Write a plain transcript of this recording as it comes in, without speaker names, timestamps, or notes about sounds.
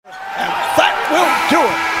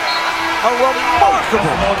A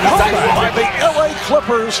remarkable comeback by the LA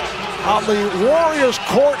Clippers on the Warriors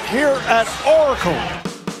court here at Oracle.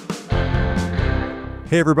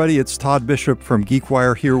 Hey everybody, it's Todd Bishop from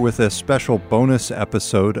GeekWire here with a special bonus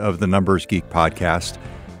episode of the Numbers Geek podcast.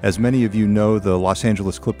 As many of you know, the Los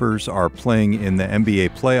Angeles Clippers are playing in the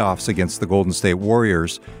NBA playoffs against the Golden State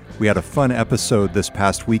Warriors. We had a fun episode this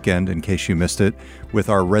past weekend, in case you missed it, with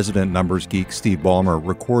our resident numbers geek, Steve Ballmer,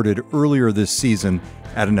 recorded earlier this season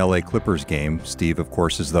at an LA Clippers game. Steve, of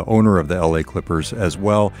course, is the owner of the LA Clippers, as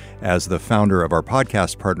well as the founder of our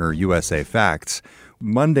podcast partner, USA Facts.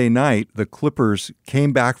 Monday night, the Clippers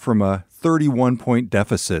came back from a 31-point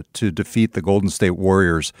deficit to defeat the Golden State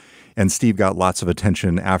Warriors, and Steve got lots of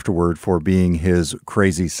attention afterward for being his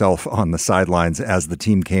crazy self on the sidelines as the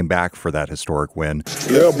team came back for that historic win.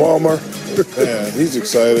 Yeah, Ballmer. Man, he's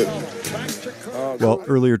excited. Well,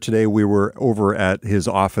 earlier today, we were over at his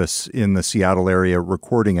office in the Seattle area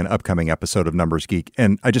recording an upcoming episode of Numbers Geek,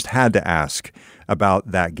 and I just had to ask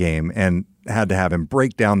about that game and had to have him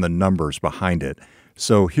break down the numbers behind it.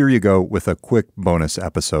 So here you go with a quick bonus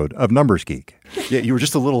episode of Numbers Geek. Yeah, you were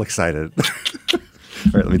just a little excited.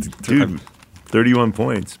 All right, Dude, 31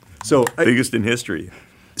 points. So biggest in history.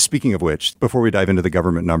 Speaking of which, before we dive into the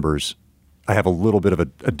government numbers, I have a little bit of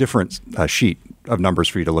a different sheet of numbers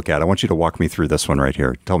for you to look at. I want you to walk me through this one right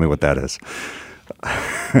here. Tell me what that is.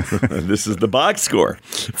 This is the box score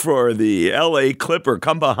for the LA Clipper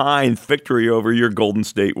come behind victory over your Golden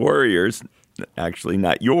State Warriors. Actually,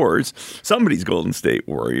 not yours, somebody's Golden State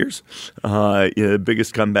Warriors.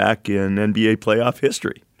 Biggest comeback in NBA playoff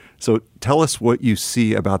history. So tell us what you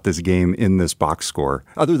see about this game in this box score,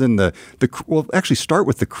 other than well, actually start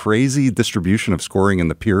with the crazy distribution of scoring in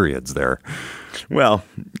the periods there. Well,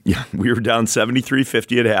 yeah, we were down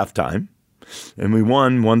 73-50 at halftime, and we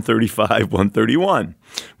won 135-131,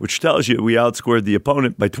 which tells you we outscored the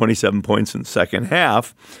opponent by 27 points in the second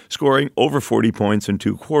half, scoring over 40 points in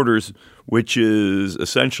two quarters, which is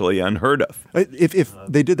essentially unheard of. If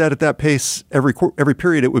they did that at that pace every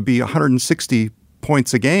period, it would be 160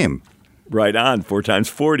 points a game. Right on, 4 times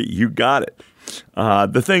 40. You got it.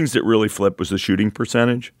 The things that really flipped was the shooting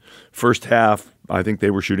percentage. First half, I think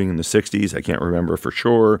they were shooting in the 60s. I can't remember for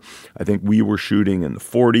sure. I think we were shooting in the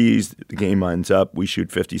 40s. The game ends up, we shoot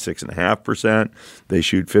 56.5%. They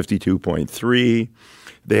shoot 52.3%.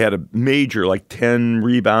 They had a major, 10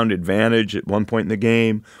 rebound advantage at one point in the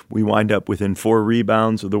game. We wind up within 4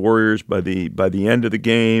 rebounds of the Warriors by the end of the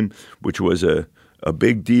game, which was a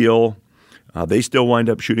big deal. They still wind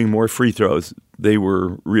up shooting more free throws. They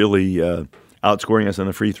were really outscoring us on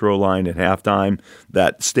the free throw line at halftime.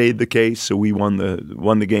 That stayed the case, so we won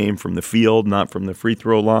the game from the field, not from the free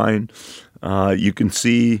throw line. You can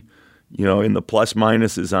see, in the plus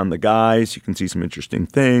minuses on the guys, you can see some interesting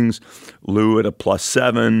things. Lou at a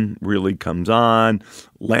 +7 really comes on.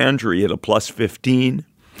 Landry at a +15.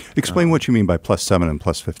 Explain what you mean by +7 and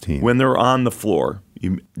 +15. When they're on the floor,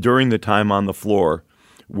 during the time on the floor,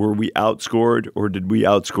 were we outscored or did we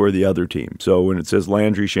outscore the other team? So when it says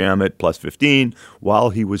Landry Shamet +15, while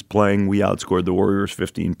he was playing, we outscored the Warriors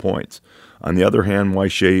 15 points. On the other hand,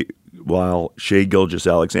 while Shai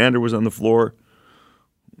Gilgeous-Alexander was on the floor,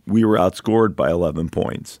 we were outscored by 11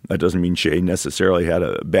 points. That doesn't mean Shai necessarily had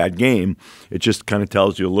a bad game. It just kind of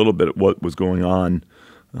tells you a little bit what was going on.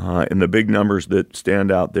 And the big numbers that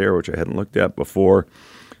stand out there, which I hadn't looked at before,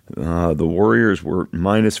 the Warriors were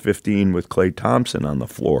 -15 with Klay Thompson on the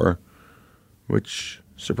floor, which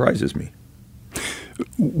surprises me.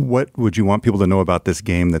 What would you want people to know about this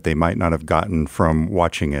game that they might not have gotten from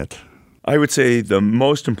watching it? I would say the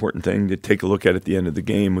most important thing to take a look at the end of the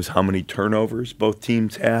game was how many turnovers both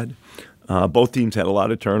teams had. Both teams had a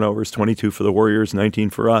lot of turnovers, 22 for the Warriors, 19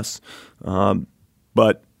 for us.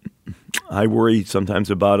 But I worry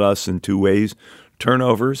sometimes about us in two ways,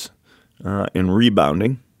 turnovers and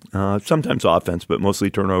rebounding. Sometimes offense, but mostly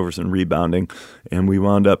turnovers and rebounding. And we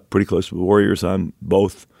wound up pretty close to the Warriors on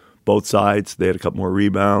both sides. They had a couple more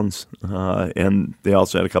rebounds, and they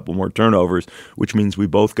also had a couple more turnovers, which means we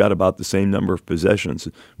both got about the same number of possessions.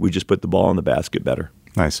 We just put the ball in the basket better.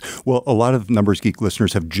 Nice. Well, a lot of Numbers Geek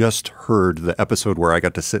listeners have just heard the episode where I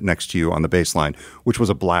got to sit next to you on the baseline, which was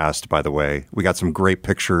a blast, by the way. We got some great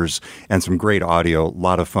pictures and some great audio, a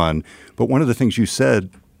lot of fun. But one of the things you said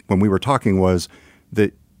when we were talking was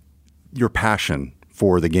that your passion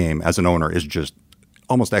for the game as an owner is just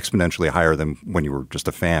almost exponentially higher than when you were just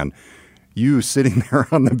a fan. You sitting there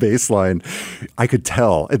on the baseline, I could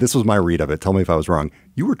tell, this was my read of it, tell me if I was wrong,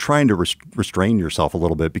 you were trying to restrain yourself a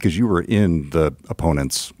little bit because you were in the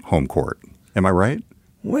opponent's home court. Am I right?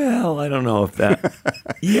 Well, I don't know if that.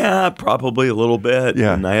 Yeah, probably a little bit.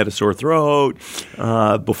 Yeah. And I had a sore throat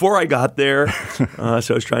before I got there, so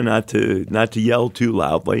I was trying not to yell too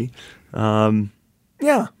loudly.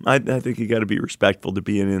 Yeah, I think you got to be respectful to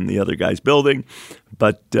being in the other guy's building.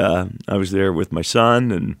 But I was there with my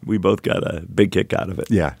son, and we both got a big kick out of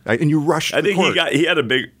it. Yeah, and you rushed. I think he had a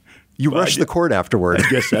big. You rushed the court afterward. I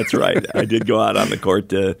guess that's right. I did go out on the court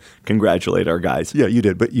to congratulate our guys. Yeah, you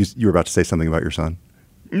did. But you were about to say something about your son.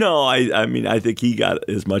 No, I mean, I think he got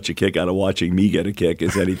as much a kick out of watching me get a kick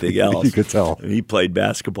as anything else. You could tell. And he played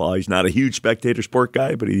basketball. He's not a huge spectator sport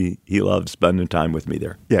guy, but he loves spending time with me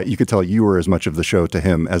there. Yeah, you could tell you were as much of the show to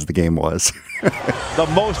him as the game was. The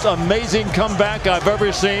most amazing comeback I've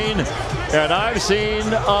ever seen, and I've seen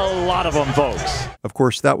a lot of them, folks. Of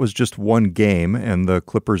course, that was just one game, and the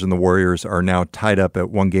Clippers and the Warriors are now tied up at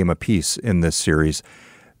one game apiece in this series.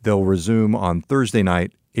 They'll resume on Thursday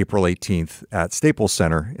night, April 18th at Staples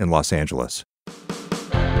Center in Los Angeles.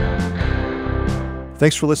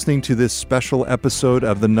 Thanks for listening to this special episode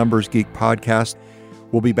of the Numbers Geek podcast.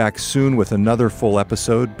 We'll be back soon with another full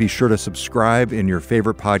episode. Be sure to subscribe in your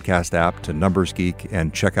favorite podcast app to Numbers Geek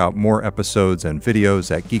and check out more episodes and videos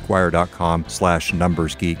at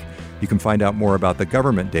geekwire.com/numbersgeek. You can find out more about the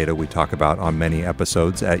government data we talk about on many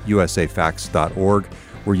episodes at usafacts.org,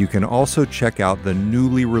 where you can also check out the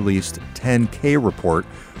newly released 10K report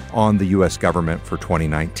on the U.S. government for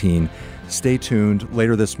 2019. Stay tuned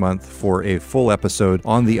later this month for a full episode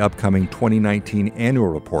on the upcoming 2019 annual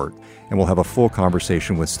report, and we'll have a full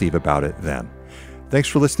conversation with Steve about it then. Thanks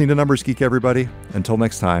for listening to Numbers Geek, everybody. Until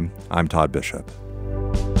next time, I'm Todd Bishop.